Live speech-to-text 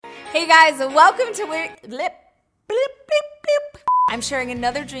Hey guys, welcome to Blip, Blip, Blip. I'm sharing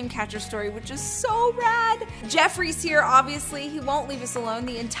another Dreamcatcher story, which is so rad. Jeffrey's here, obviously. He won't leave us alone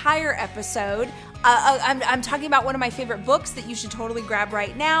the entire episode. I'm talking about one of my favorite books that you should totally grab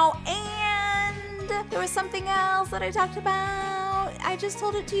right now. And there was something else that I talked about. I just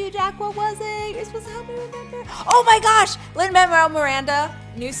told it to you, Jack. What was it? You're supposed to help me remember. Oh my gosh! Lin-Manuel Miranda,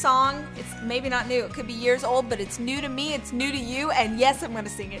 new song. It's maybe not new. It could be years old, but it's new to me. It's new to you. And yes, I'm going to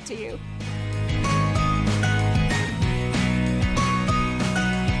sing it to you.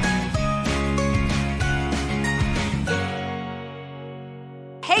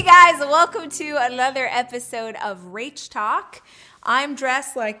 Hey guys, welcome to another episode of Rach Talk. I'm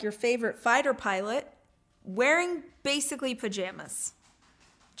dressed like your favorite fighter pilot, wearing basically pajamas.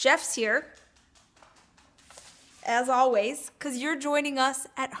 Jeff's here, as always, because you're joining us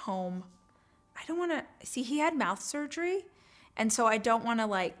at home. I don't want to, see, he had mouth surgery, and so I don't want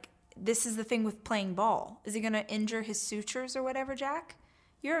to, this is the thing with playing ball. Is he going to injure his sutures or whatever, Jack?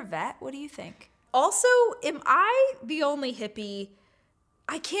 You're a vet. What do you think? Also, am I the only hippie?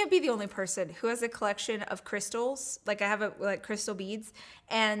 I can't be the only person who has a collection of crystals. I have crystal beads,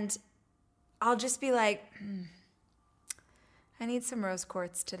 and I'll just be like, I need some rose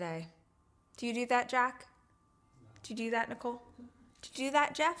quartz today. Do you do that, Jack? Do you do that, Nicole? Do you do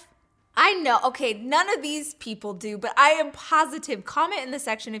that, Jeff? I know. Okay, none of these people do, but I am positive. Comment in the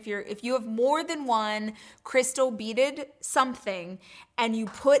section if you have more than one crystal beaded something and you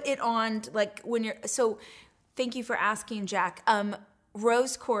put it on when you're. So, thank you for asking, Jack.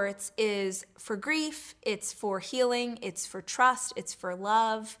 Rose quartz is for grief, it's for healing, it's for trust, it's for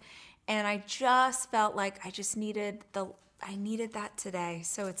love, and I just felt like I needed that today.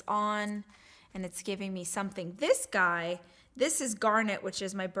 So it's on, and it's giving me something. This is garnet, which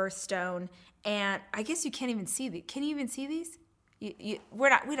is my birthstone, and I guess you can't even see these. Can you even see these? We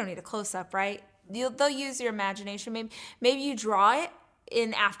don't need a close-up, right? They'll use your imagination. Maybe you draw it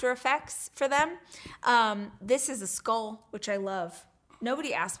in After Effects for them. This is a skull, which I love.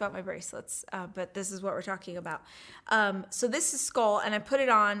 Nobody asked about my bracelets, but this is what we're talking about. So this is skull, and I put it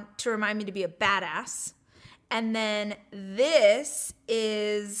on to remind me to be a badass. And then this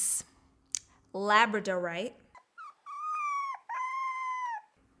is labradorite.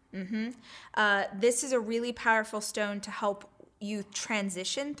 This is a really powerful stone to help you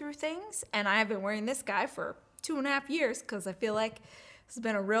transition through things. And I have been wearing this guy for 2.5 years because I feel like it's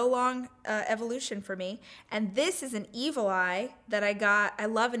been a real long evolution for me. And this is an evil eye that I got. I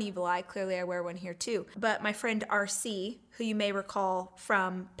love an evil eye. Clearly, I wear one here too. But my friend RC, who you may recall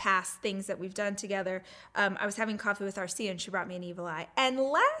from past things that we've done together, I was having coffee with RC and she brought me an evil eye. And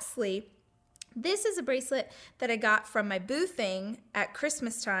lastly, this is a bracelet that I got from my boothing at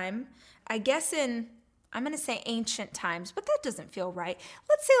Christmas time. I guess I'm going to say ancient times, but that doesn't feel right.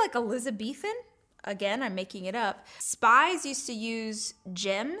 Let's say Elizabethan. Again, I'm making it up. Spies used to use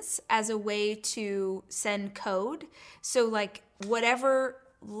gems as a way to send code. So whatever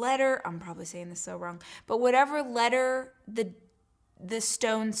letter, I'm probably saying this so wrong, but whatever letter the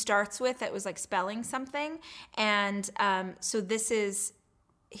stone starts with, that was spelling something. And so this is,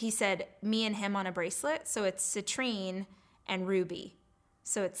 he said, me and him on a bracelet. So it's citrine and ruby.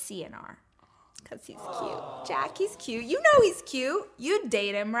 So it's CNR. Because he's cute. Jack, he's cute. You know he's cute. You'd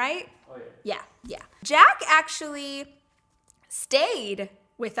date him, right? Oh, yeah. Yeah. Jack actually stayed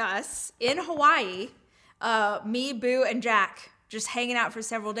with us in Hawaii, me, Boo, and Jack, just hanging out for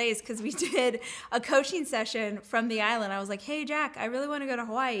several days because we did a coaching session from the island. I was like, hey, Jack, I really want to go to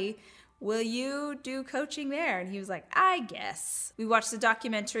Hawaii. Will you do coaching there? And he was like, I guess. We watched a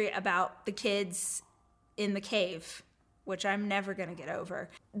documentary about the kids in the cave, which I'm never going to get over.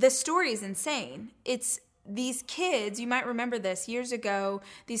 The story is insane. It's these kids, you might remember this, years ago,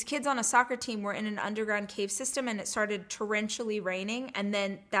 these kids on a soccer team were in an underground cave system and it started torrentially raining and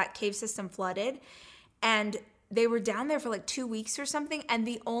then that cave system flooded and they were down there for 2 weeks or something, and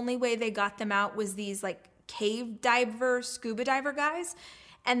the only way they got them out was these cave diver, scuba diver guys,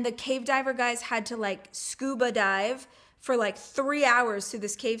 and the cave diver guys had to scuba dive for 3 hours through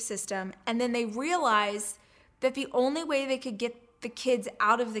this cave system, and then they realized that the only way they could get the kids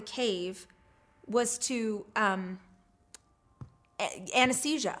out of the cave was to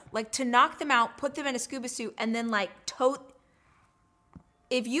anesthesia, to knock them out, put them in a scuba suit, and then tote.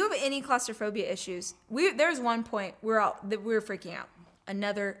 If you have any claustrophobia issues, there's one point we were freaking out.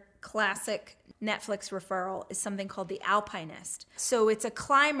 Another classic Netflix referral is something called The Alpinist. So it's a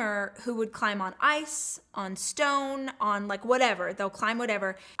climber who would climb on ice, on stone, on whatever. They'll climb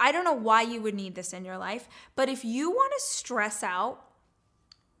whatever. I don't know why you would need this in your life, but if you want to stress out,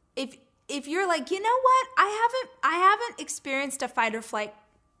 if you're you know what, I haven't experienced a fight or flight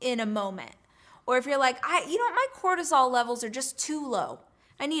in a moment. Or if you're like, my cortisol levels are just too low.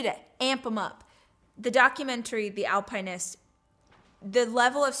 I need to amp them up. The documentary, The Alpinist, the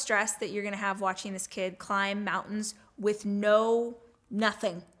level of stress that you're going to have watching this kid climb mountains with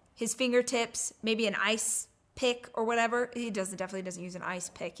nothing. His fingertips, maybe an ice pick or whatever. He definitely doesn't use an ice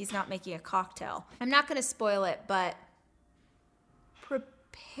pick. He's not making a cocktail. I'm not going to spoil it, but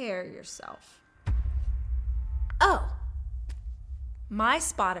prepare yourself. Oh, my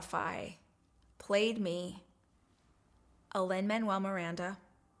Spotify played me a Lin-Manuel Miranda,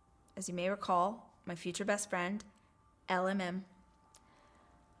 as you may recall, my future best friend, LMM,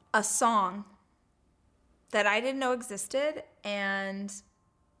 a song that I didn't know existed, and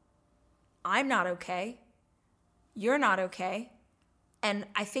I'm not okay. You're not okay. And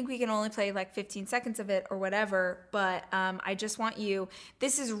I think we can only play like 15 seconds of it or whatever, but I just want you,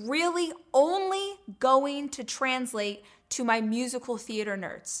 this is really only going to translate to my musical theater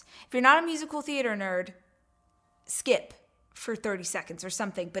nerds. If you're not a musical theater nerd, skip for 30 seconds or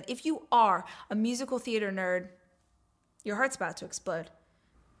something. But if you are a musical theater nerd, your heart's about to explode.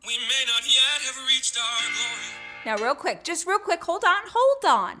 We may not yet have reached our glory. Now real quick, hold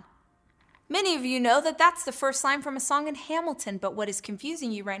on. Many of you know that that's the first line from a song in Hamilton, but what is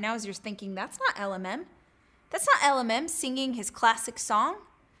confusing you right now is you're thinking, that's not LMM. That's not LMM singing his classic song.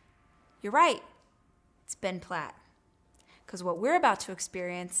 You're right. It's Ben Platt. Because what we're about to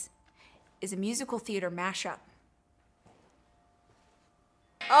experience is a musical theater mashup.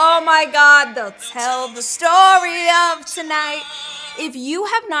 Oh my God, they'll tell the story of tonight. If you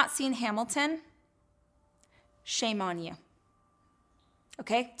have not seen Hamilton, shame on you.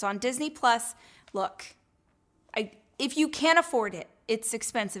 Okay, it's on Disney Plus. Look, if you can't afford it, it's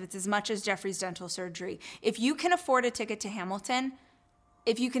expensive. It's as much as Jeffrey's dental surgery. If you can afford a ticket to Hamilton,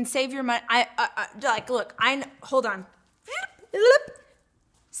 if you can save your money, hold on.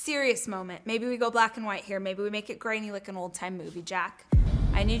 Serious moment. Maybe we go black and white here. Maybe we make it grainy like an old time movie, Jack.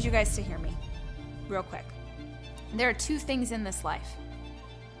 I need you guys to hear me real quick. There are two things in this life.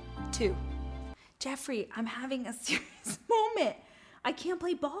 Two. Jeffrey, I'm having a serious moment. I can't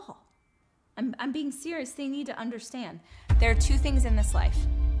play ball. I'm being serious. They need to understand. There are two things in this life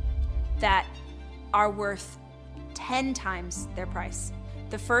that are worth 10 times their price.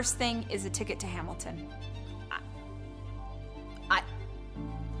 The first thing is a ticket to Hamilton. I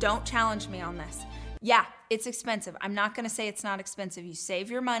don't challenge me on this. Yeah, it's expensive. I'm not going to say it's not expensive. You save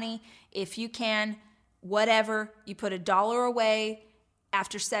your money if you can, whatever. You put $1 away.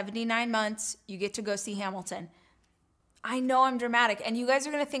 After 79 months, you get to go see Hamilton. I know I'm dramatic, and you guys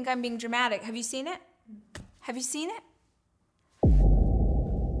are going to think I'm being dramatic. Have you seen it? Have you seen it?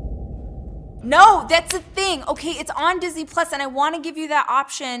 No, that's the thing. Okay, it's on Disney Plus, and I want to give you that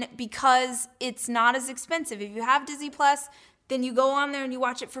option because it's not as expensive. If you have Disney Plus, then you go on there and you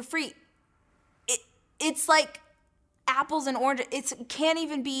watch it for free. It's like apples and oranges. It can't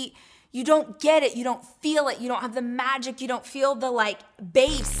even be, you don't get it. You don't feel it. You don't have the magic. You don't feel the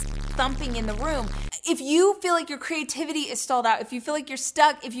bass thumping in the room. If you feel like your creativity is stalled out, if you feel like you're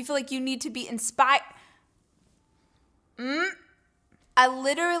stuck, if you feel like you need to be inspired, I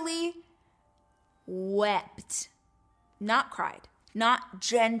literally wept. Not cried. Not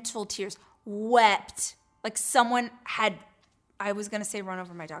gentle tears. Wept. Like someone had, I was going to say run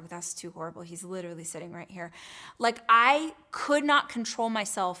over my dog. That's too horrible. He's literally sitting right here. Like I could not control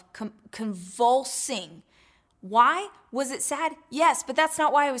myself, convulsing. Why? Was it sad? Yes, but that's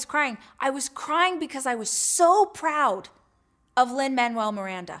not why I was crying. I was crying because I was so proud of Lin-Manuel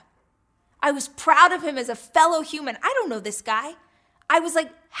Miranda. I was proud of him as a fellow human. I don't know this guy. I was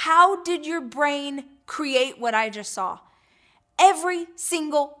like, how did your brain create what I just saw? Every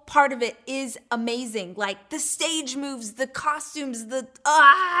single part of it is amazing. Like the stage moves, the costumes,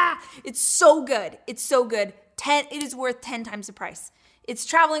 it's so good. It's so good. It is worth 10 times the price. It's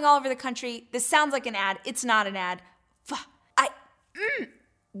traveling all over the country. This sounds like an ad. It's not an ad.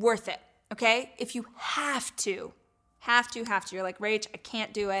 Worth it, okay? If you have to. You're like, Rach, I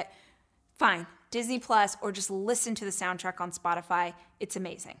can't do it. Fine, Disney Plus, or just listen to the soundtrack on Spotify. It's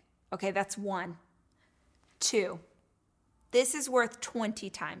amazing. Okay, that's one. Two, this is worth 20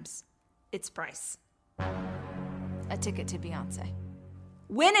 times its price. A ticket to Beyonce.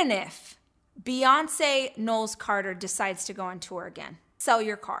 When and if Beyonce Knowles Carter decides to go on tour again, sell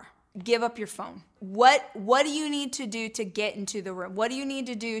your car. Give up your phone. What do you need to do to get into the room? What do you need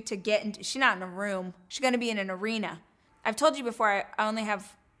to do to get into, she's not in a room. She's going to be in an arena. I've told you before, I only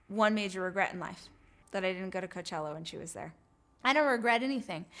have one major regret in life, that I didn't go to Coachella when she was there. I don't regret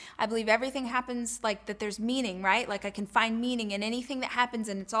anything. I believe everything happens like that there's meaning, right? Like I can find meaning in anything that happens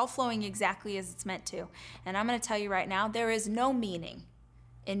and it's all flowing exactly as it's meant to. And I'm going to tell you right now, there is no meaning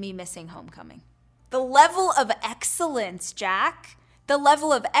in me missing homecoming. The level of excellence, Jack. The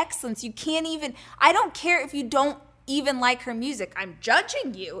level of excellence. You can't even, I don't care if you don't even like her music. I'm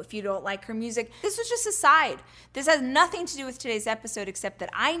judging you if you don't like her music. This was just a side. This has nothing to do with today's episode except that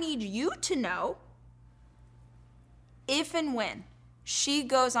I need you to know if and when she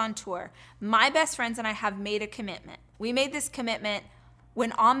goes on tour, my best friends and I have made a commitment. We made this commitment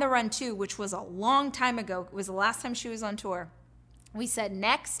when On the Run 2, which was a long time ago, it was the last time she was on tour. We said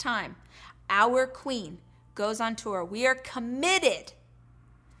next time our queen goes on tour, we are committed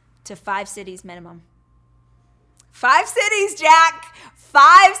to 5 cities minimum. 5 cities, Jack.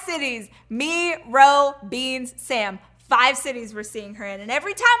 5 cities. Me, Ro, Beans, Sam. 5 cities we're seeing her in. And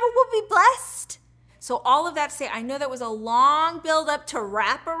every time we will be blessed. So all of that to say, I know that was a long build up to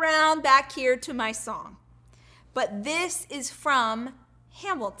wrap around back here to my song. But this is from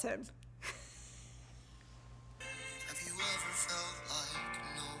Hamilton. Have you ever felt like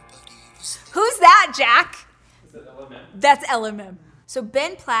nobody was there? Who's that, Jack? Is that LMM? That's LMM. So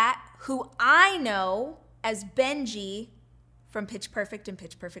Ben Platt, who I know as Benji from Pitch Perfect and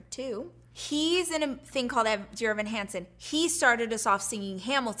Pitch Perfect 2, he's in a thing called Dear Evan Hansen. He started us off singing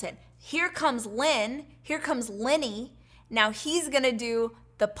Hamilton. Here comes Lynn. Here comes Lenny. Now he's going to do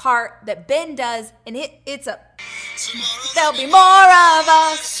the part that Ben does, and it's a... There'll be more of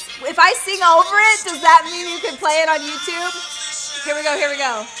us. If I sing over it, does that mean you can play it on YouTube? Here we go, here we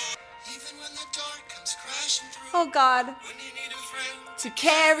go. Even when the dark comes crashing through, Oh, God. when you need a friend, To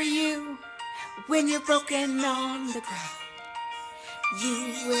carry you when you're broken on the ground,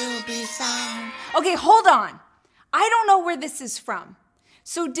 you will be found. Okay, hold on. I don't know where this is from.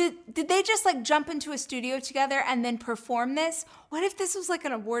 So did they just like jump into a studio together and then perform this? What if this was like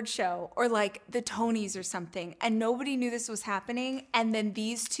an award show or like the Tonys or something and nobody knew this was happening and then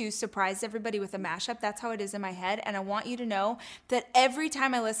these two surprised everybody with a mashup? That's how it is in my head. And I want you to know that every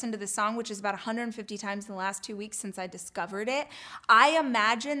time I listen to the song, which is about 150 times in the last 2 weeks since I discovered it, I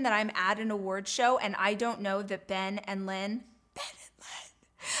imagine that I'm at an award show and I don't know that Ben and Lynn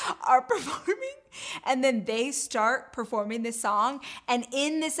are performing, and then they start performing this song, and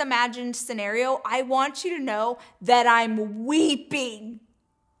in this imagined scenario, I want you to know that I'm weeping.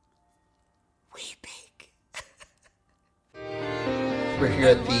 We're here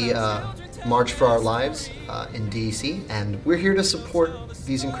at the March for Our Lives in DEC, and we're here to support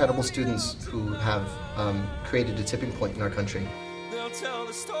these incredible students who have created a tipping point in our country. they'll tell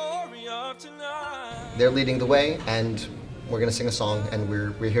the story of tonight. They're leading the way, and we're going to sing a song, and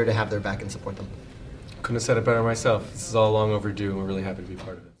we're here to have their back and support them. Couldn't have said it better myself. This is all long overdue, and we're really happy to be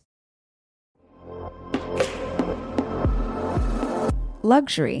part of it.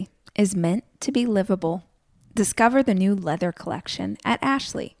 Luxury is meant to be livable. Discover the new leather collection at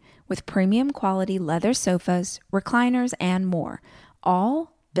Ashley with premium quality leather sofas, recliners, and more,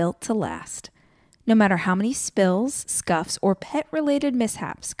 all built to last. No matter how many spills, scuffs, or pet-related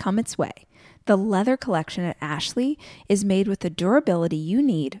mishaps come its way, the leather collection at Ashley is made with the durability you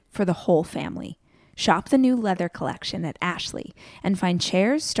need for the whole family. Shop the new leather collection at Ashley and find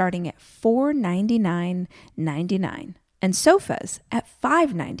chairs starting at $499.99 and sofas at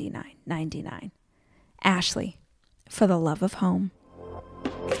 $599.99. Ashley, for the love of home.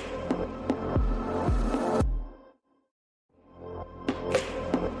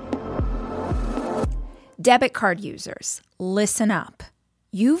 Debit card users, listen up.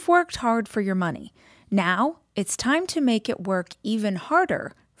 You've worked hard for your money. Now it's time to make it work even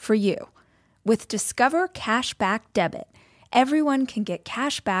harder for you. With Discover Cashback Debit, everyone can get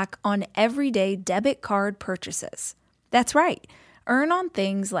cash back on everyday debit card purchases. That's right. Earn on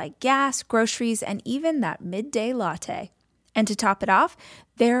things like gas, groceries, and even that midday latte. And to top it off,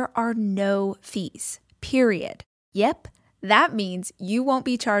 there are no fees, period. Yep, that means you won't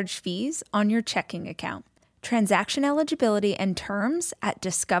be charged fees on your checking account. Transaction eligibility and terms at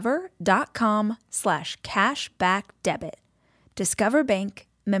discover.com/cashbackdebit. Discover Bank,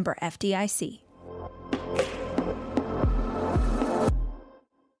 member FDIC.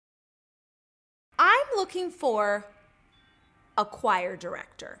 I'm looking for a choir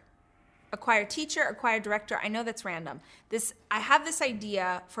director, a choir teacher, a choir director. I know that's random. I have this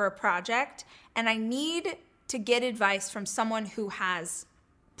idea for a project, and I need to get advice from someone who has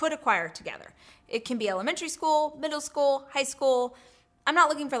put a choir together. It can be elementary school, middle school, high school. I'm not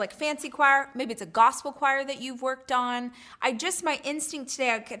looking for like fancy choir. Maybe it's a gospel choir that you've worked on. My instinct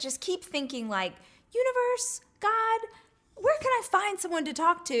today, I just keep thinking like, universe, God, where can I find someone to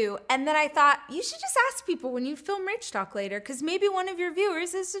talk to? And then I thought, you should just ask people when you film Rach Talk later, because maybe one of your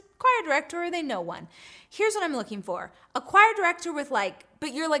viewers is a choir director or they know one. Here's what I'm looking for. A choir director with like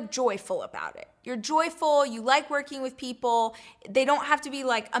but you're like joyful about it. You're joyful, you like working with people. They don't have to be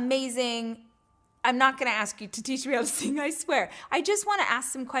like amazing. I'm not gonna ask you to teach me how to sing, I swear. I just wanna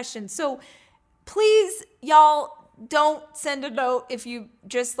ask some questions. So please, y'all, don't send a note if you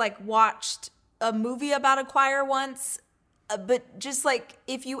just like watched a movie about a choir once. But just like,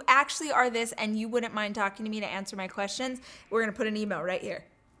 if you actually are this and you wouldn't mind talking to me to answer my questions, we're gonna put an email right here.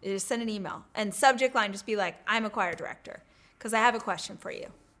 You just send an email. And subject line, just be like, I'm a choir director, because I have a question for you.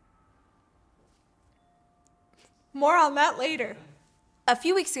 More on that later. A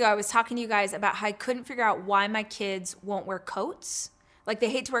few weeks ago, I was talking to you guys about how I couldn't figure out why my kids won't wear coats. Like, they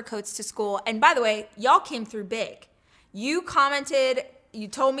hate to wear coats to school. And by the way, y'all came through big. You commented, you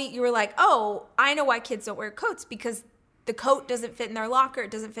told me, you were like, oh, I know why kids don't wear coats, because the coat doesn't fit in their locker,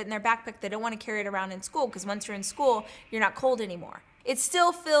 it doesn't fit in their backpack. They don't want to carry it around in school, because once you're in school, you're not cold anymore. It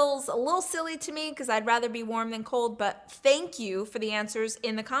still feels a little silly to me, because I'd rather be warm than cold, but thank you for the answers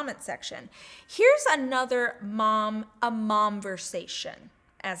in the comment section. Here's another momversation,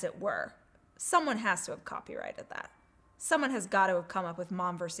 as it were. Someone has to have copyrighted that. Someone has got to have come up with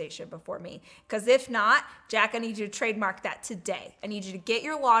momversation before me, because if not, Jack, I need you to trademark that today. I need you to get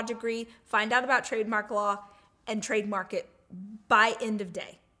your law degree, find out about trademark law, and trademark it by end of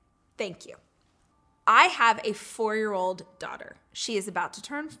day. Thank you. I have a 4-year-old daughter. She is about to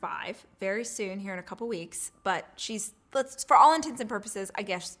turn 5 very soon, here in a couple weeks, but for all intents and purposes, I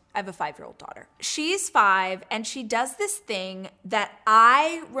guess I have a 5-year-old daughter. She's 5, and she does this thing that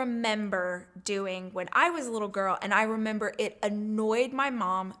I remember doing when I was a little girl, and I remember it annoyed my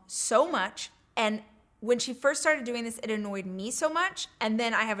mom so much, and when she first started doing this, it annoyed me so much, and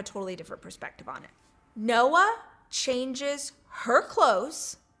then I have a totally different perspective on it. Noah changes her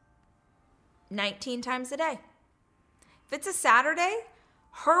clothes 19 times a day. If it's a Saturday,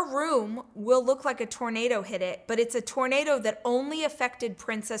 her room will look like a tornado hit it, but it's a tornado that only affected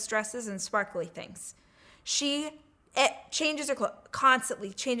princess dresses and sparkly things. She changes her clothes,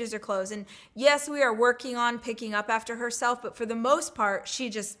 constantly changes her clothes. And yes, we are working on picking up after herself, but for the most part, she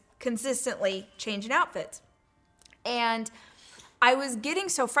just consistently changing outfits. And I was getting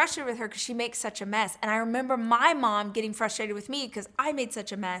so frustrated with her because she makes such a mess. And I remember my mom getting frustrated with me because I made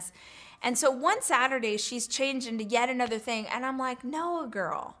such a mess. And so one Saturday, she's changed into yet another thing. And I'm like, Noah,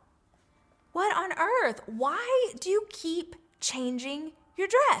 girl, what on earth? Why do you keep changing your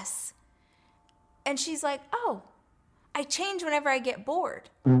dress? And she's like, oh, I change whenever I get bored.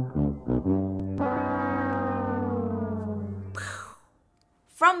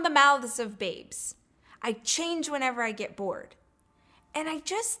 From the mouths of babes. I change whenever I get bored. And I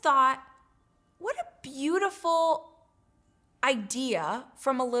just thought, what a beautiful idea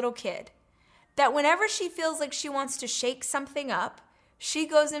from a little kid. That whenever she feels like she wants to shake something up, she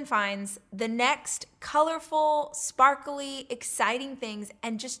goes and finds the next colorful, sparkly, exciting things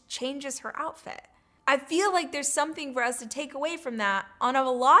and just changes her outfit. I feel like there's something for us to take away from that on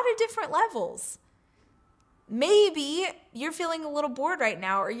a lot of different levels. Maybe you're feeling a little bored right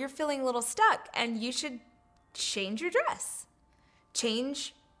now, or you're feeling a little stuck, and you should change your dress.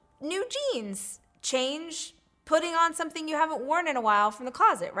 Change new jeans. Change putting on something you haven't worn in a while from the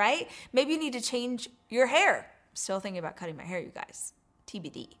closet, right? Maybe you need to change your hair. I'm still thinking about cutting my hair, you guys.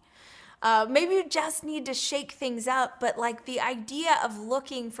 TBD. Maybe you just need to shake things up, but like the idea of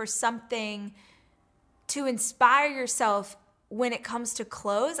looking for something to inspire yourself when it comes to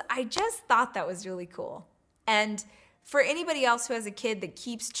clothes, I just thought that was really cool. And for anybody else who has a kid that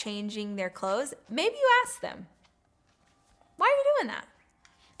keeps changing their clothes, maybe you ask them, why are you doing that?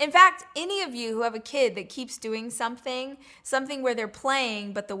 In fact, any of you who have a kid that keeps doing something where they're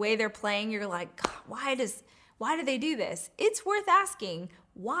playing, but the way they're playing, you're like, God, why do they do this? It's worth asking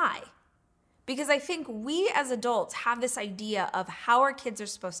why. Because I think we as adults have this idea of how our kids are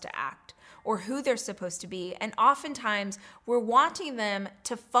supposed to act or who they're supposed to be. And oftentimes we're wanting them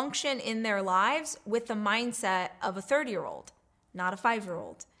to function in their lives with the mindset of a 30-year-old, not a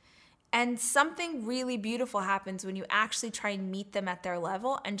 5-year-old. And something really beautiful happens when you actually try and meet them at their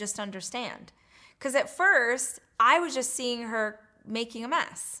level and just understand. Because at first, I was just seeing her making a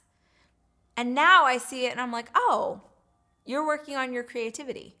mess. And now I see it and I'm like, oh, you're working on your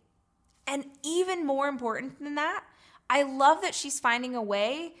creativity. And even more important than that, I love that she's finding a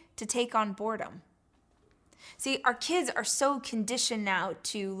way to take on boredom. See, our kids are so conditioned now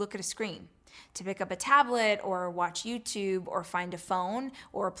to look at a screen, to pick up a tablet or watch YouTube or find a phone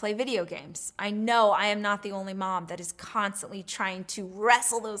or play video games. I know I am not the only mom that is constantly trying to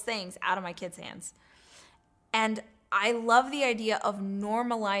wrestle those things out of my kids' hands. And I love the idea of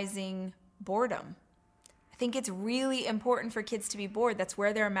normalizing boredom. I think it's really important for kids to be bored. That's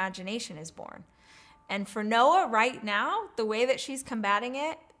where their imagination is born. And for Noah right now, the way that she's combating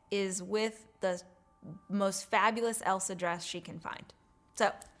it is with the most fabulous Elsa dress she can find.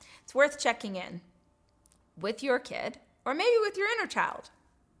 So it's worth checking in with your kid, or maybe with your inner child.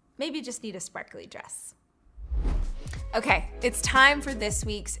 Maybe you just need a sparkly dress. Okay, it's time for this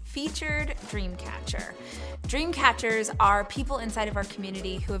week's featured Dreamcatcher. Dreamcatchers are people inside of our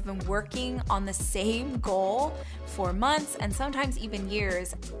community who have been working on the same goal for months and sometimes even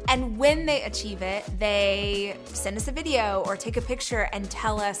years. And when they achieve it, they send us a video or take a picture and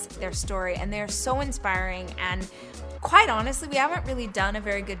tell us their story. And they're so inspiring. And quite honestly, we haven't really done a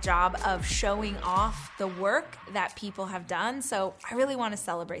very good job of showing off the work that people have done. So I really want to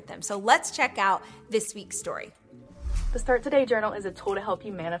celebrate them. So let's check out this week's story. The Start Today Journal is a tool to help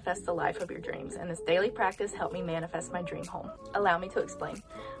you manifest the life of your dreams, and this daily practice helped me manifest my dream home. Allow me to explain.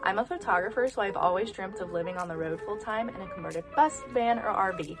 I'm a photographer, so I've always dreamt of living on the road full time in a converted bus, van, or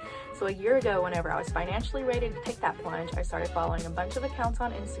RV. So a year ago, whenever I was financially ready to take that plunge, I started following a bunch of accounts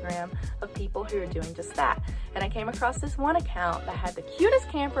on Instagram of people who are doing just that. And I came across this one account that had the cutest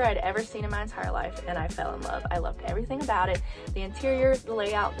camper I'd ever seen in my entire life, and I fell in love. I loved everything about it, the interior, the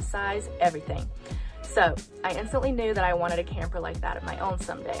layout, the size, everything. So I instantly knew that I wanted a camper like that of my own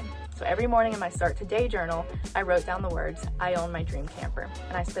someday. So every morning in my Start Today journal, I wrote down the words, I own my dream camper.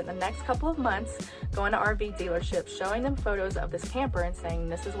 And I spent the next couple of months going to RV dealerships, showing them photos of this camper and saying,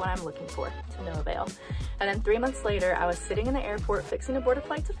 this is what I'm looking for, to no avail. And then 3 months later, I was sitting in the airport fixing to board a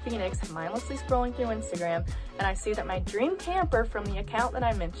flight to Phoenix, mindlessly scrolling through Instagram, and I see that my dream camper from the account that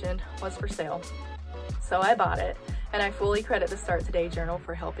I mentioned was for sale. So I bought it, and I fully credit the Start Today journal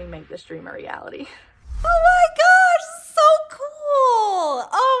for helping make this dream a reality. Oh my gosh, so cool.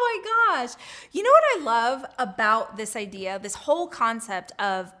 Oh my gosh. You know what I love about this idea, this whole concept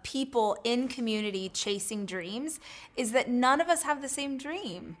of people in community chasing dreams, is that none of us have the same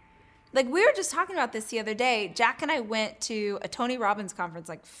dream. Like, we were just talking about this the other day. Jack and I went to a Tony Robbins conference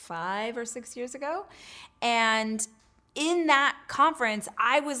like 5 or 6 years ago. And in that conference,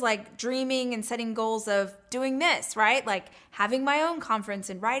 I was like dreaming and setting goals of doing this, right? Like having my own conference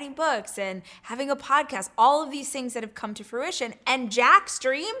and writing books and having a podcast, all of these things that have come to fruition. And Jack's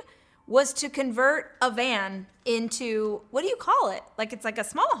dream was to convert a van into, what do you call it? Like, it's like a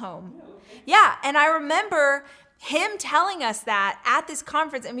small home. Yeah. And I remember him telling us that at this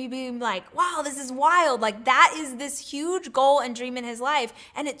conference and me being like, wow, this is wild. Like, that is this huge goal and dream in his life.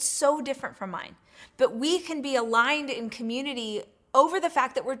 And it's so different from mine. But we can be aligned in community over the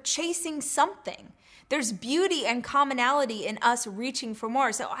fact that we're chasing something. There's beauty and commonality in us reaching for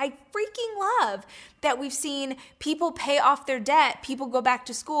more. So I freaking love that we've seen people pay off their debt, people go back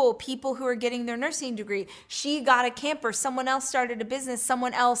to school, people who are getting their nursing degree. She got a camper, someone else started a business,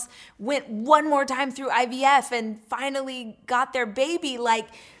 someone else went one more time through IVF and finally got their baby. Like,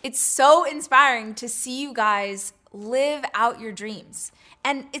 it's so inspiring to see you guys live out your dreams.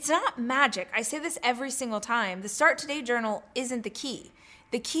 And it's not magic. I say this every single time. The Start Today journal isn't the key.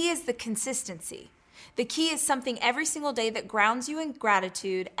 The key is the consistency. The key is something every single day that grounds you in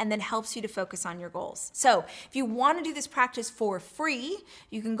gratitude and then helps you to focus on your goals. So if you want to do this practice for free,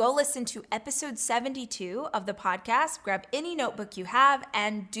 you can go listen to episode 72 of the podcast, grab any notebook you have,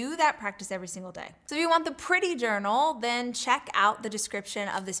 and do that practice every single day. So if you want the pretty journal, then check out the description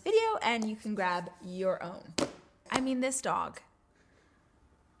of this video and you can grab your own. I mean, this dog.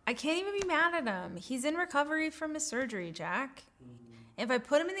 I can't even be mad at him. He's in recovery from his surgery, Jack. If I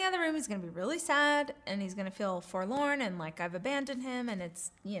put him in the other room, he's going to be really sad and he's going to feel forlorn and like I've abandoned him, and it's,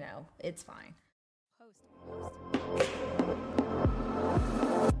 it's fine.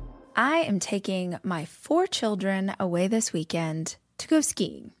 I am taking my 4 children away this weekend to go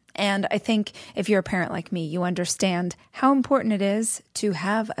skiing. And I think if you're a parent like me, you understand how important it is to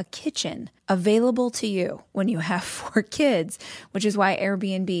have a kitchen available to you when you have 4 kids, which is why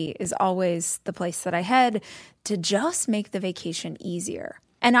Airbnb is always the place that I head to just make the vacation easier.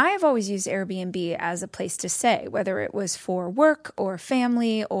 And I have always used Airbnb as a place to stay, whether it was for work or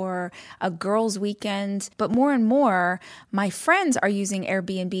family or a girls' weekend. But more and more, my friends are using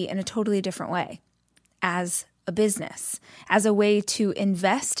Airbnb in a totally different way, as a business, as a way to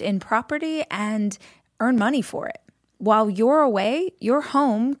invest in property and earn money for it. While you're away, your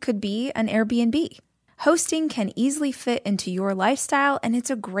home could be an Airbnb. Hosting can easily fit into your lifestyle, and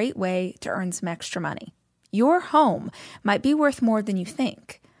it's a great way to earn some extra money. Your home might be worth more than you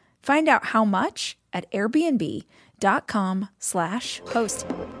think. Find out how much at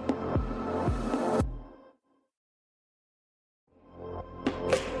airbnb.com/hosting.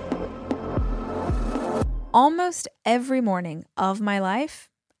 Almost every morning of my life,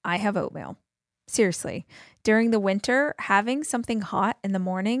 I have oatmeal. Seriously, During the winter, having something hot in the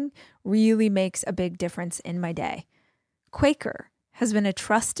morning really makes a big difference in my day. Quaker has been a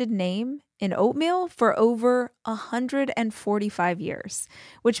trusted name in oatmeal for over 145 years,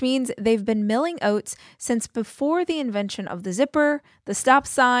 which means they've been milling oats since before the invention of the zipper, the stop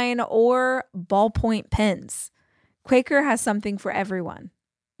sign, or ballpoint pens. Quaker has something for everyone,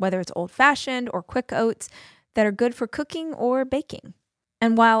 whether it's old-fashioned or quick oats that are good for cooking or baking.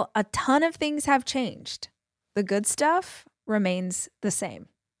 And while a ton of things have changed, the good stuff remains the same.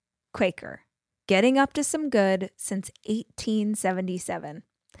 Quaker, getting up to some good since 1877.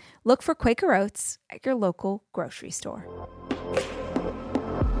 Look for Quaker Oats at your local grocery store.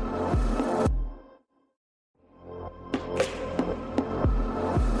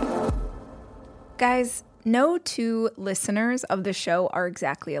 Guys, no two listeners of the show are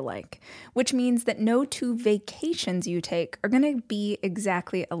exactly alike, which means that no two vacations you take are going to be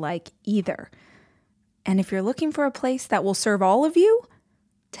exactly alike either. And if you're looking for a place that will serve all of you,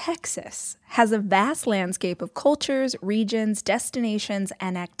 Texas has a vast landscape of cultures, regions, destinations,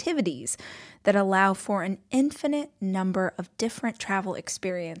 and activities that allow for an infinite number of different travel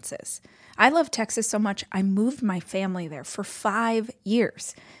experiences. I love Texas so much, I moved my family there for 5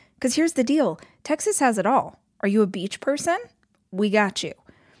 years. Because here's the deal, Texas has it all. Are you a beach person? We got you.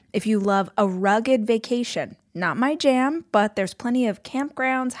 If you love a rugged vacation, not my jam, but there's plenty of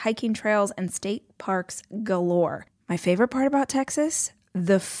campgrounds, hiking trails, and state parks galore. My favorite part about Texas?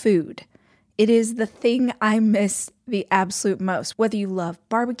 The food. It is the thing I miss the absolute most. Whether you love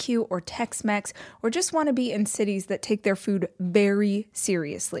barbecue or Tex-Mex or just want to be in cities that take their food very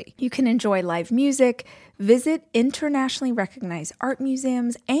seriously. You can enjoy live music, visit internationally recognized art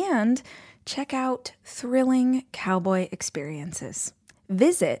museums, and check out thrilling cowboy experiences.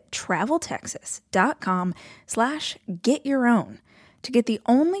 Visit traveltexas.com/getyourown to get the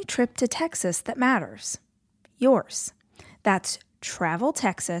only trip to Texas that matters. Yours. That's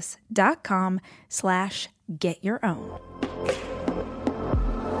traveltexas.com/getyourown.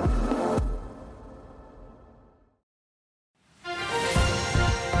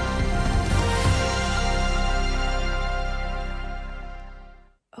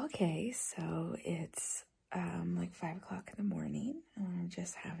 Okay, so it's like 5 o'clock in the morning, and I'm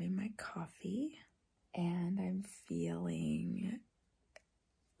just having my coffee, and I'm feeling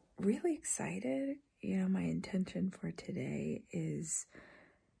really excited. You know, my intention for today is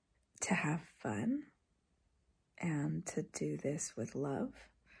to have fun and to do this with love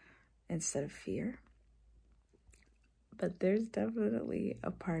instead of fear. But there's definitely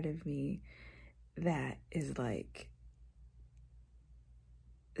a part of me that is like,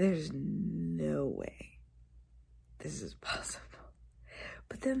 there's no way this is possible.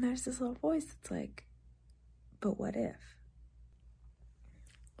 But then there's this little voice that's like, but what if?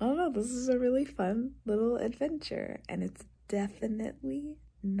 I don't know, this is a really fun little adventure, and it's definitely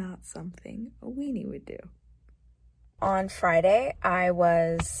not something a weenie would do. On Friday, I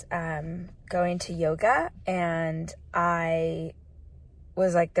was going to yoga, and I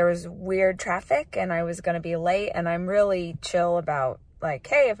was like, there was weird traffic, and I was going to be late, and I'm really chill about, like,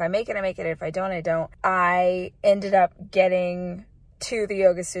 hey, if I make it, I make it. If I don't, I don't. I ended up getting to the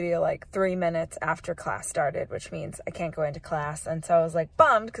yoga studio like 3 minutes after class started, which means I can't go into class. And so I was like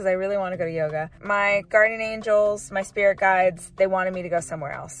bummed because I really want to go to yoga. My guardian angels, my spirit guides, they wanted me to go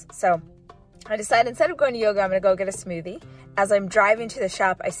somewhere else. So I decided instead of going to yoga, I'm going to go get a smoothie. As I'm driving to the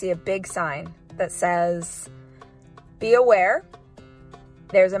shop, I see a big sign that says, be aware,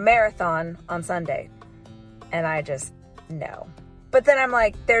 there's a marathon on Sunday. And I just, no. But then I'm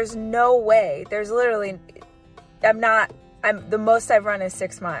like, there's no way. There's literally, the most I've run is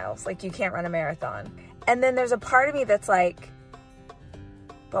 6 miles. Like, you can't run a marathon. And then there's a part of me that's like,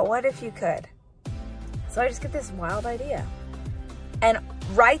 but what if you could? So I just get this wild idea. And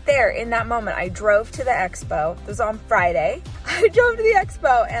right there in that moment, I drove to the expo. This was on Friday. I drove to the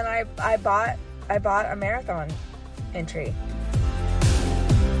expo and I bought a marathon entry.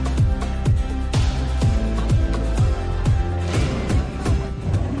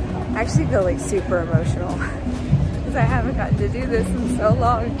 I actually feel like super emotional because I haven't gotten to do this in so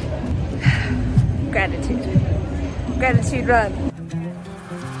long. Gratitude run.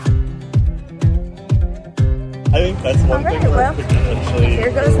 I think that's one thing where potentially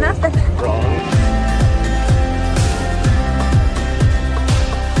here goes nothing. Wrong.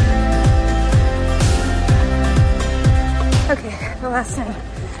 Okay, the last time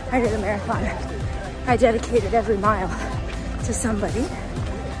I did a marathon, I dedicated every mile to somebody,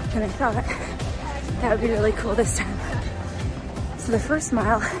 and I thought that would be really cool this time. So the first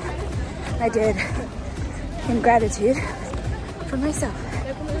mile I did in gratitude for myself.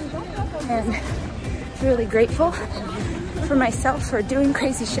 And really grateful for myself for doing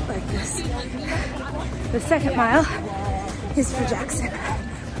crazy shit like this. The second mile is for Jackson.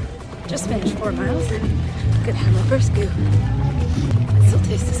 Just finished 4 miles. Gonna have my first goo. It still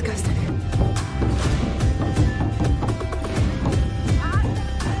tastes disgusting.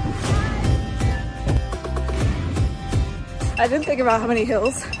 I didn't think about how many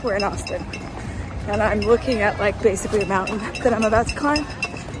hills were in Austin. And I'm looking at like basically a mountain that I'm about to climb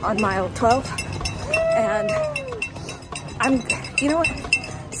on mile 12. And you know what?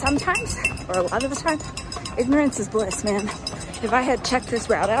 Sometimes, or a lot of the time, ignorance is bliss, man. If I had checked this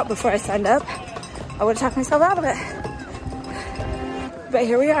route out before I signed up, I would have talked myself out of it. But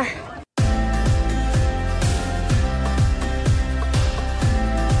here we are.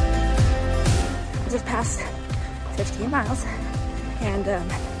 Just passed 15 miles and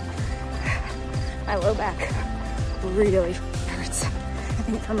my low back really hurts. I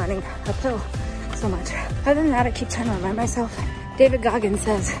think from running uphill so much. Other than that, I keep trying to remind myself. David Goggins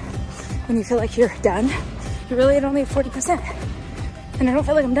says, when you feel like you're done, you're really at only 40%. And I don't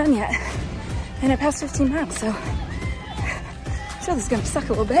feel like I'm done yet. And I passed 15 miles, so this is gonna suck a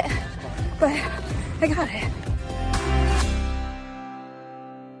little bit, but I got it.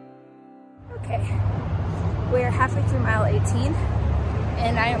 Okay, we're halfway through mile 18,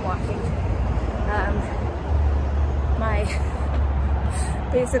 and I am walking.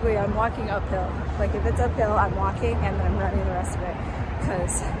 Basically I'm walking uphill. Like if it's uphill, I'm walking, and then I'm running the rest of it,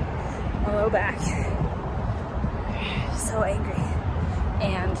 because my low back is so angry.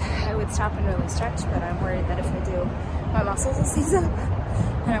 And I would stop and really stretch, but I'm worried that if I do, my muscles will seize up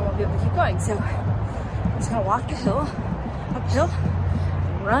and I won't be able to keep going. So I'm just gonna walk the hill, uphill,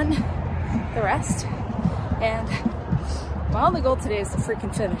 run the rest. And my only goal today is to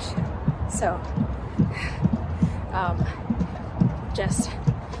freaking finish. So, just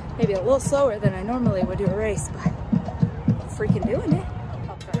maybe a little slower than I normally would do a race, but freaking doing it.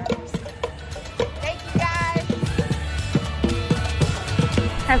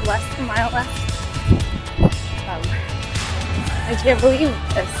 I have less than a mile left. I can't believe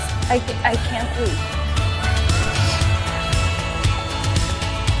this. I can't believe.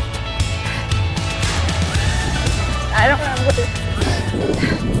 I don't know what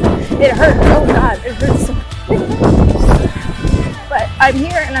it hurts. Oh God, it hurts so much. But I'm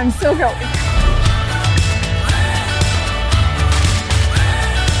here and I'm still going.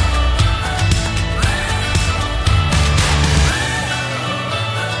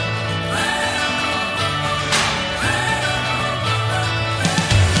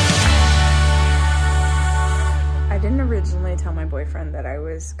 Originally tell my boyfriend that I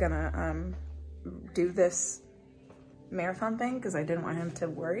was gonna do this marathon thing because I didn't want him to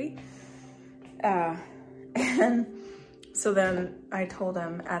worry, and so then I told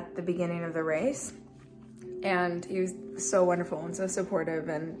him at the beginning of the race, and he was so wonderful and so supportive,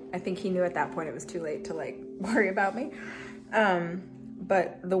 and I think he knew at that point it was too late to like worry about me,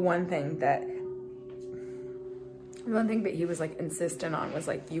 but the one thing that he was like insistent on was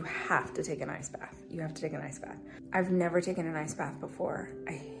like, you have to take an ice bath. You have to take an ice bath. I've never taken an ice bath before.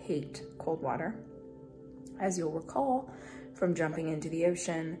 I hate cold water, as you'll recall from jumping into the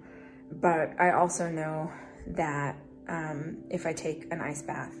ocean. But I also know that if I take an ice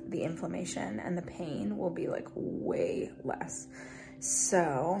bath, the inflammation and the pain will be like way less.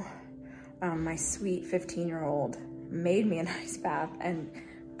 So my sweet 15-year-old made me an ice bath and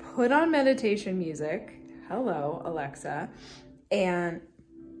put on meditation music. Hello, Alexa, and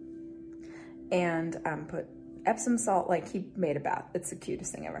put Epsom salt, like he made a bath. It's the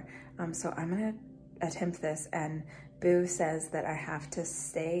cutest thing ever. So I'm gonna attempt this, and Boo says that I have to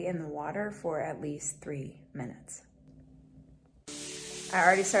stay in the water for at least 3 minutes. I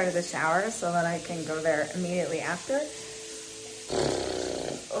already started the shower so that I can go there immediately after.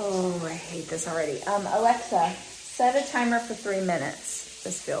 Oh, I hate this already. Alexa, set a timer for 3 minutes.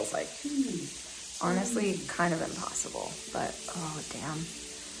 This feels like honestly kind of impossible, but oh damn.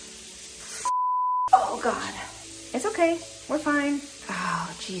 Oh God, it's okay, we're fine.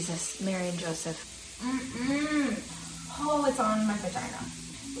 Oh Jesus, Mary and Joseph. Oh, it's on my vagina.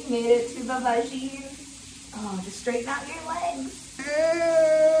 We made it to the vagine. Oh, just straighten out your legs.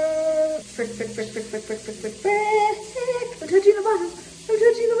 Frick. I'm touching the bottom.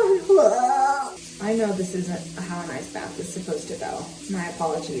 I know this isn't how an ice bath is supposed to go. My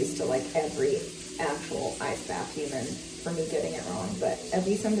apologies to like every actual ice bath human for me getting it wrong, but at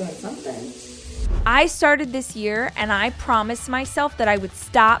least I'm doing something. I started this year and I promised myself that I would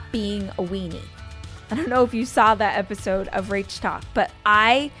stop being a weenie. I don't know if you saw that episode of Rach Talk, but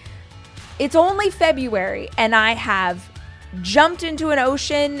it's only February and I have jumped into an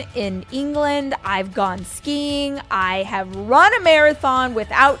ocean in England. I've gone skiing. I have run a marathon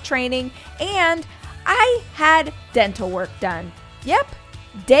without training. And I had dental work done. Yep.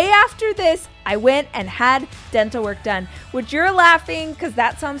 Day after this, I went and had dental work done, which you're laughing because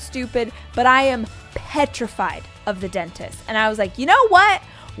that sounds stupid, but I am petrified of the dentist. And I was like, you know what?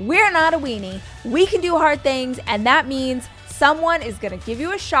 We're not a weenie. We can do hard things, and that means someone is going to give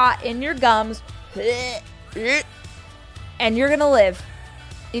you a shot in your gums, and you're going to live.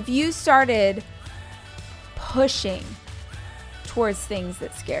 If you started pushing towards things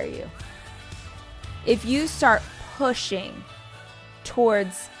that scare you, if you start pushing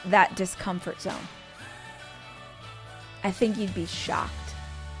towards that discomfort zone, I think you'd be shocked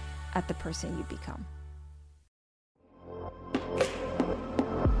at the person you become.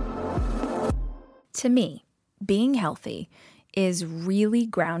 To me, being healthy is really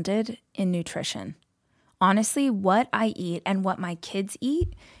grounded in nutrition. Honestly, what I eat and what my kids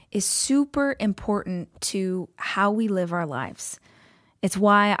eat is super important to how we live our lives. It's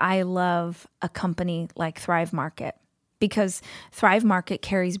why I love a company like Thrive Market, because Thrive Market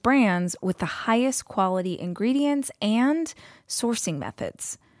carries brands with the highest quality ingredients and sourcing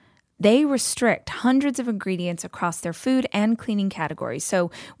methods. They restrict hundreds of ingredients across their food and cleaning categories.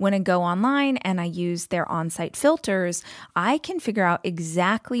 So when I go online and I use their on-site filters, I can figure out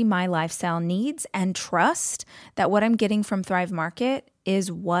exactly my lifestyle needs and trust that what I'm getting from Thrive Market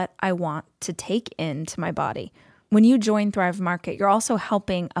is what I want to take into my body. When you join Thrive Market, you're also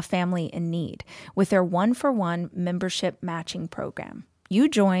helping a family in need with their 1-for-1 membership matching program. You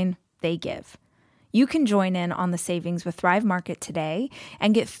join, they give. You can join in on the savings with Thrive Market today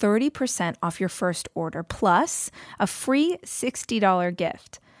and get 30% off your first order, plus a free $60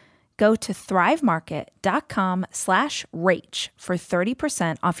 gift. Go to thrivemarket.com/rach for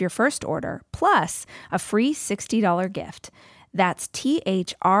 30% off your first order, plus a free $60 gift. That's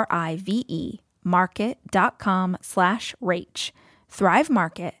THRIVE market.com/rach.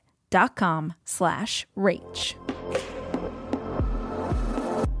 thrivemarket.com/rach.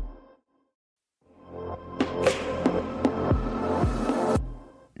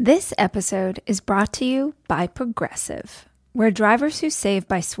 This episode is brought to you by Progressive, where drivers who save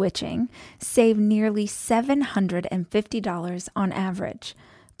by switching save nearly $750 on average.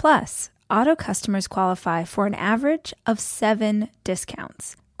 Plus, auto customers qualify for an average of 7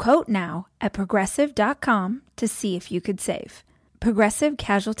 discounts. Quote now at progressive.com to see if you could save. Progressive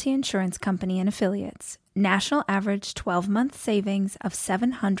Casualty Insurance Company and Affiliates. National average 12-month savings of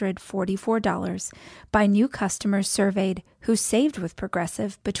 $744 by new customers surveyed who saved with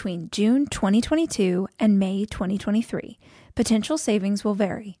Progressive between June 2022 and May 2023. Potential savings will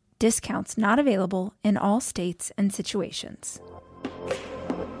vary. Discounts not available in all states and situations.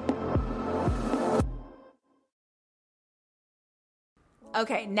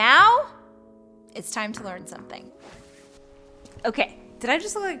 Okay, now it's time to learn something. Okay, did I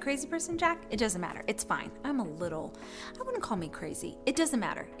just look like a crazy person, Jack? It doesn't matter. It's fine. I wouldn't call me crazy. It doesn't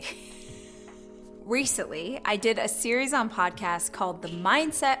matter. Recently, I did a series on podcasts called The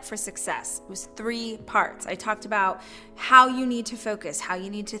Mindset for Success. It was 3 parts. I talked about how you need to focus, how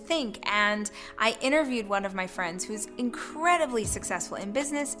you need to think, and I interviewed one of my friends who's incredibly successful in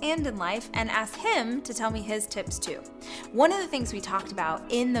business and in life and asked him to tell me his tips too. One of the things we talked about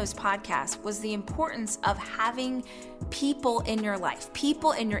in those podcasts was the importance of having people in your life,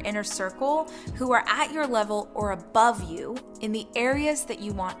 people in your inner circle who are at your level or above you in the areas that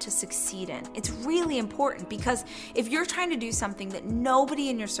you want to succeed in. It's really important because if you're trying to do something that nobody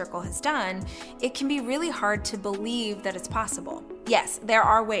in your circle has done, it can be really hard to believe that it's possible. Yes, there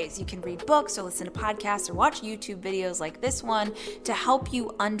are ways. You can read books or listen to podcasts or watch YouTube videos like this one to help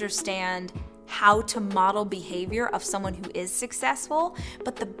you understand how to model behavior of someone who is successful.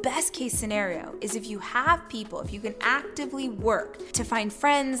 But the best case scenario is if you have people, if you can actively work to find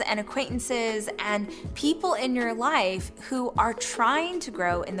friends and acquaintances and people in your life who are trying to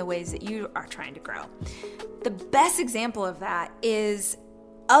grow in the ways that you are trying to grow. The best example of that is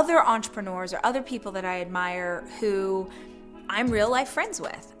other entrepreneurs or other people that I admire who I'm real life friends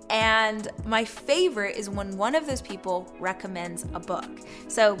with. And my favorite is when one of those people recommends a book.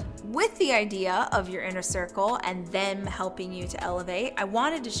 So with the idea of your inner circle and them helping you to elevate, I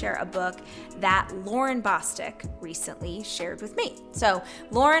wanted to share a book that Lauren Bostic recently shared with me. So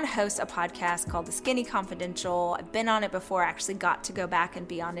Lauren hosts a podcast called The Skinny Confidential. I've been on it before. I actually got to go back and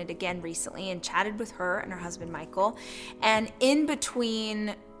be on it again recently and chatted with her and her husband, Michael. And in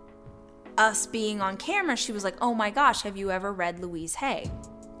between us being on camera, she was like, oh my gosh, have you ever read Louise Hay?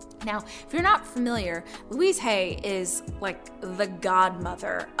 Now, if you're not familiar, Louise Hay is like the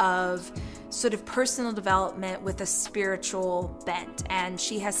godmother of sort of personal development with a spiritual bent. And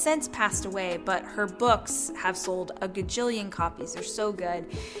she has since passed away, but her books have sold a gajillion copies. They're so good.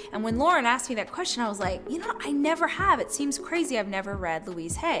 And when Lauren asked me that question, I was like, I never have. It seems crazy. I've never read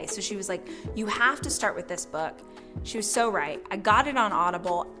Louise Hay. So she was like, you have to start with this book. She was so right. I got it on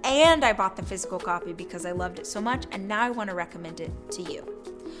Audible and I bought the physical copy because I loved it so much. And now I want to recommend it to you.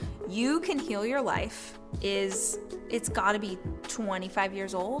 You Can Heal Your Life it's got to be 25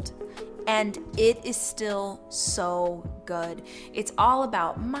 years old, and it is still so good. It's all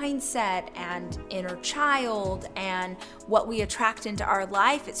about mindset and inner child and what we attract into our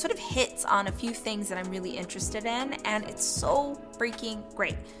life. It sort of hits on a few things that I'm really interested in, and it's so freaking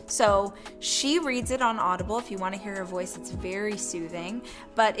great. So she reads it on Audible. If you want to hear her voice, it's very soothing.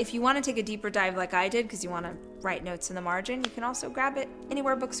 But if you want to take a deeper dive like I did, because you want to write notes in the margin, you can also grab it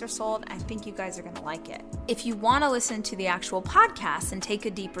anywhere books are sold. I think you guys are going to like it. If you want to listen to the actual podcast and take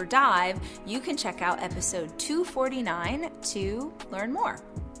a deeper dive, you can check out episode 249 to learn more.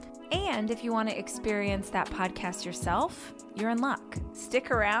 And if you want to experience that podcast yourself, you're in luck.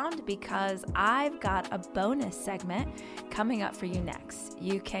 Stick around because I've got a bonus segment coming up for you next.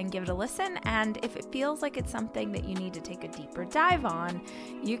 You can give it a listen, and if it feels like it's something that you need to take a deeper dive on,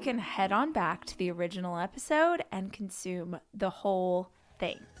 you can head on back to the original episode and consume the whole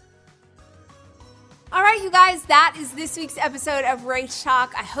thing. All right, you guys, that is this week's episode of Rach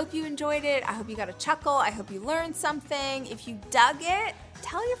Talk. I hope you enjoyed it. I hope you got a chuckle. I hope you learned something. If you dug it,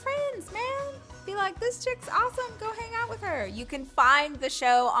 tell your friends, man. Be like, this chick's awesome. Go hang out with her. You can find the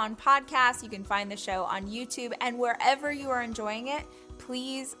show on podcasts. You can find the show on YouTube. And wherever you are enjoying it,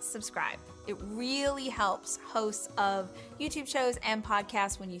 please subscribe. It really helps hosts of YouTube shows and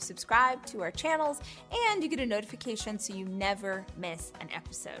podcasts when you subscribe to our channels, and you get a notification so you never miss an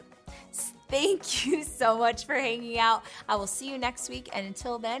episode. Thank you so much for hanging out. I will see you next week. And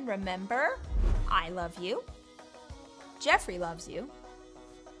until then, remember, I love you. Jeffrey loves you.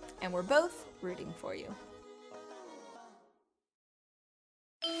 And we're both rooting for you.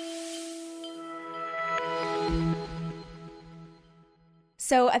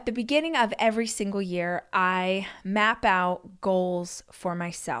 So at the beginning of every single year, I map out goals for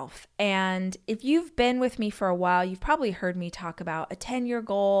myself. And if you've been with me for a while, you've probably heard me talk about a 10-year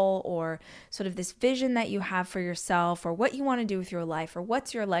goal or sort of this vision that you have for yourself or what you want to do with your life or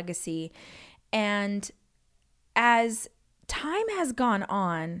what's your legacy. And as time has gone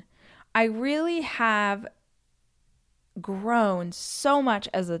on, I really have grown so much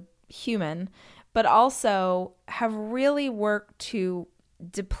as a human, but also have really worked to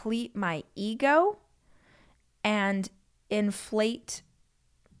deplete my ego and inflate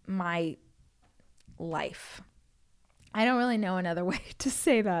my life. I don't really know another way to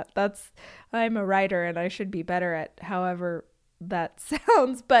say that. I'm a writer and I should be better at however that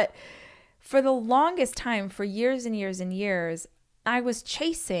sounds. But for the longest time, for years and years and years, I was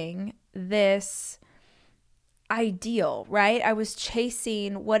chasing this ideal, right? I was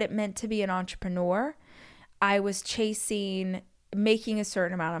chasing what it meant to be an entrepreneur. I was chasing making a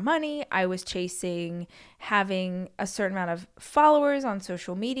certain amount of money. I was chasing having a certain amount of followers on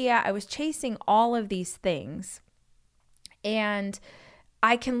social media. I was chasing all of these things. And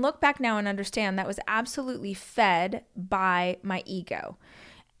I can look back now and understand that was absolutely fed by my ego.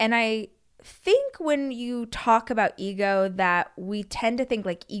 And I think when you talk about ego that we tend to think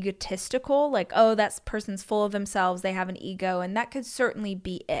like egotistical, like, oh, that person's full of themselves, they have an ego, and that could certainly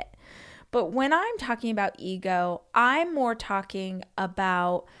be it. But when I'm talking about ego, I'm more talking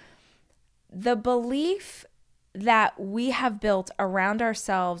about the belief that we have built around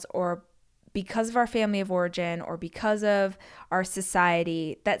ourselves or because of our family of origin or because of our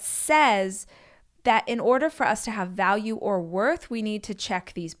society that says that in order for us to have value or worth, we need to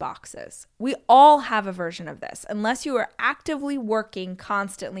check these boxes. We all have a version of this. Unless you are actively working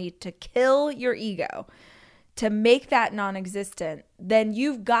constantly to kill your ego, to make that non-existent, then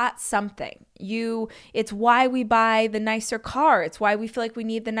you've got something. It's why we buy the nicer car. It's why we feel like we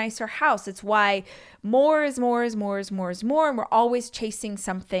need the nicer house. It's why more is more is more is more is more. And we're always chasing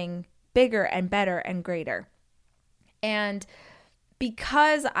something bigger and better and greater. And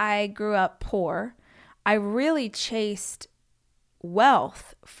because I grew up poor, I really chased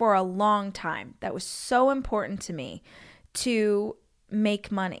wealth for a long time. That was so important to me to make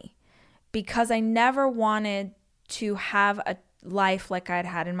money because I never wanted to have a life like I'd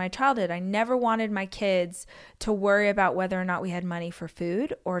had in my childhood. I never wanted my kids to worry about whether or not we had money for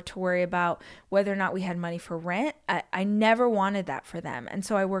food or to worry about whether or not we had money for rent. I never wanted that for them. And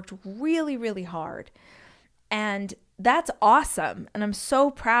so I worked really, really hard. And that's awesome. And I'm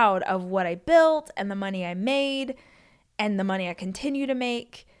so proud of what I built and the money I made and the money I continue to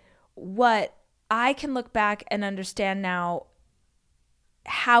make. What I can look back and understand now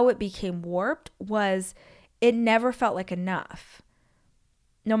how it became warped was it never felt like enough.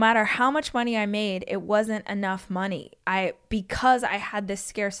 No matter how much money I made, it wasn't enough money. Because I had this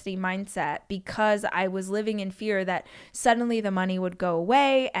scarcity mindset, because I was living in fear that suddenly the money would go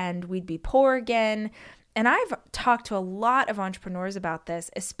away and we'd be poor again. And I've talked to a lot of entrepreneurs about this,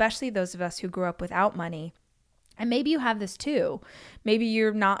 especially those of us who grew up without money. And maybe you have this too. Maybe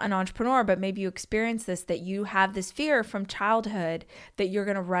you're not an entrepreneur, but maybe you experience this, that you have this fear from childhood that you're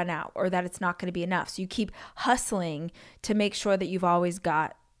going to run out or that it's not going to be enough. So you keep hustling to make sure that you've always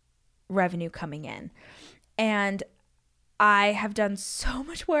got revenue coming in. And I have done so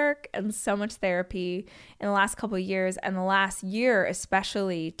much work and so much therapy in the last couple of years, and the last year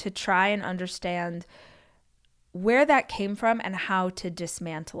especially, to try and understand where that came from and how to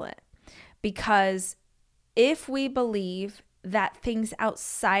dismantle it. Because if we believe that things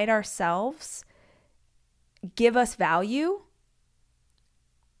outside ourselves give us value,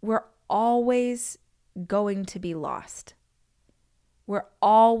 we're always going to be lost. We're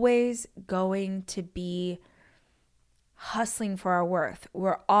always going to be hustling for our worth.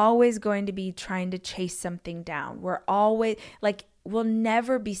 We're always going to be trying to chase something down. We're always we'll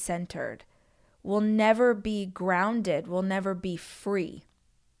never be centered. We'll never be grounded. We'll never be free.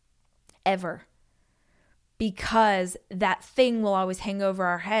 Ever. Because that thing will always hang over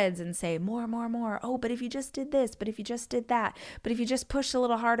our heads and say, more, more, more. Oh, but if you just did this, but if you just did that, but if you just pushed a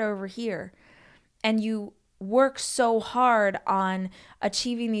little harder over here. And you work so hard on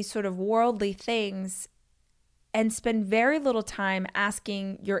achieving these sort of worldly things and spend very little time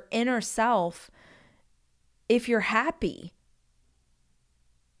asking your inner self if you're happy.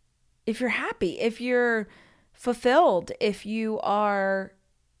 If you're happy, if you're fulfilled, if you are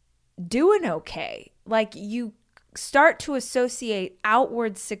doing okay. Like, you start to associate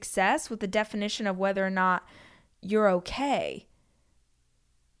outward success with the definition of whether or not you're okay.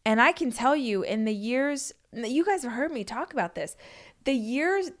 And I can tell you, in the years, you guys have heard me talk about this, the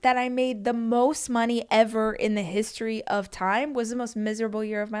years that I made the most money ever in the history of time was the most miserable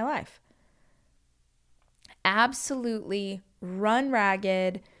year of my life. Absolutely run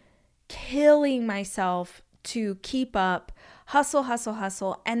ragged, killing myself to keep up, hustle, hustle,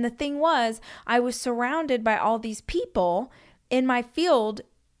 hustle. And the thing was, I was surrounded by all these people in my field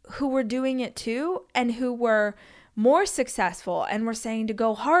who were doing it too, and who were more successful and were saying to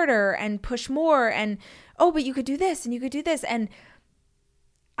go harder and push more, and oh, but you could do this and you could do this. And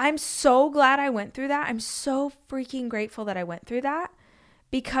I'm so glad I went through that. I'm so freaking grateful that I went through that,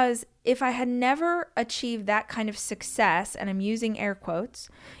 because if I had never achieved that kind of success, and I'm using air quotes,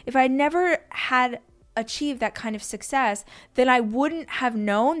 if I never had achieved that kind of success, then I wouldn't have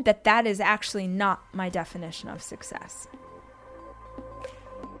known that that is actually not my definition of success.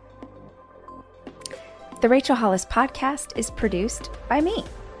 The Rachel Hollis podcast is produced by me,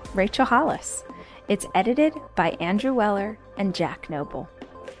 Rachel Hollis. It's edited by Andrew Weller and Jack Noble.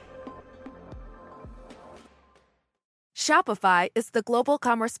 Shopify is the global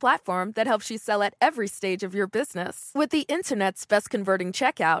commerce platform that helps you sell at every stage of your business. With the internet's best converting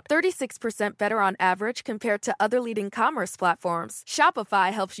checkout, 36% better on average compared to other leading commerce platforms,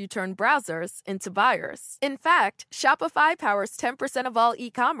 Shopify helps you turn browsers into buyers. In fact, Shopify powers 10% of all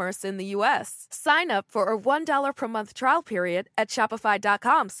e-commerce in the U.S. Sign up for a $1 per month trial period at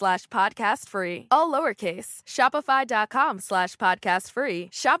shopify.com/podcastfree. All lowercase, shopify.com/podcastfree,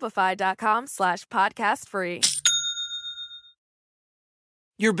 shopify.com/podcastfree.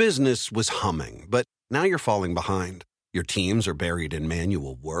 Your business was humming, but now you're falling behind. Your teams are buried in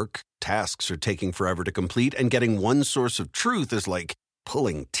manual work, tasks are taking forever to complete, and getting one source of truth is like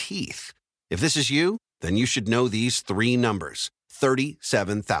pulling teeth. If this is you, then you should know these three numbers: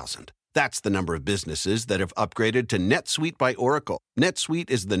 37,000. That's the number of businesses that have upgraded to NetSuite by Oracle.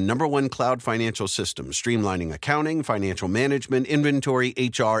 NetSuite is the #1 cloud financial system, streamlining accounting, financial management, inventory,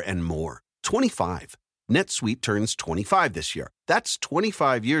 HR, and more. 25. NetSuite turns 25 this year. That's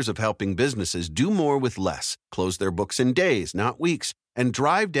 25 years of helping businesses do more with less, close their books in days, not weeks, and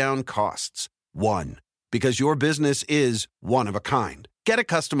drive down costs. One, because your business is one of a kind. Get a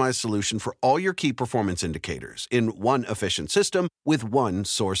customized solution for all your key performance indicators in one efficient system with one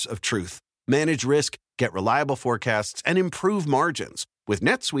source of truth. Manage risk, get reliable forecasts, and improve margins. With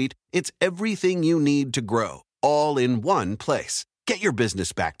NetSuite, it's everything you need to grow, all in one place. Get your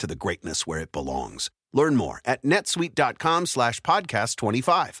business back to the greatness where it belongs. Learn more at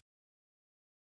netsuite.com/podcast25.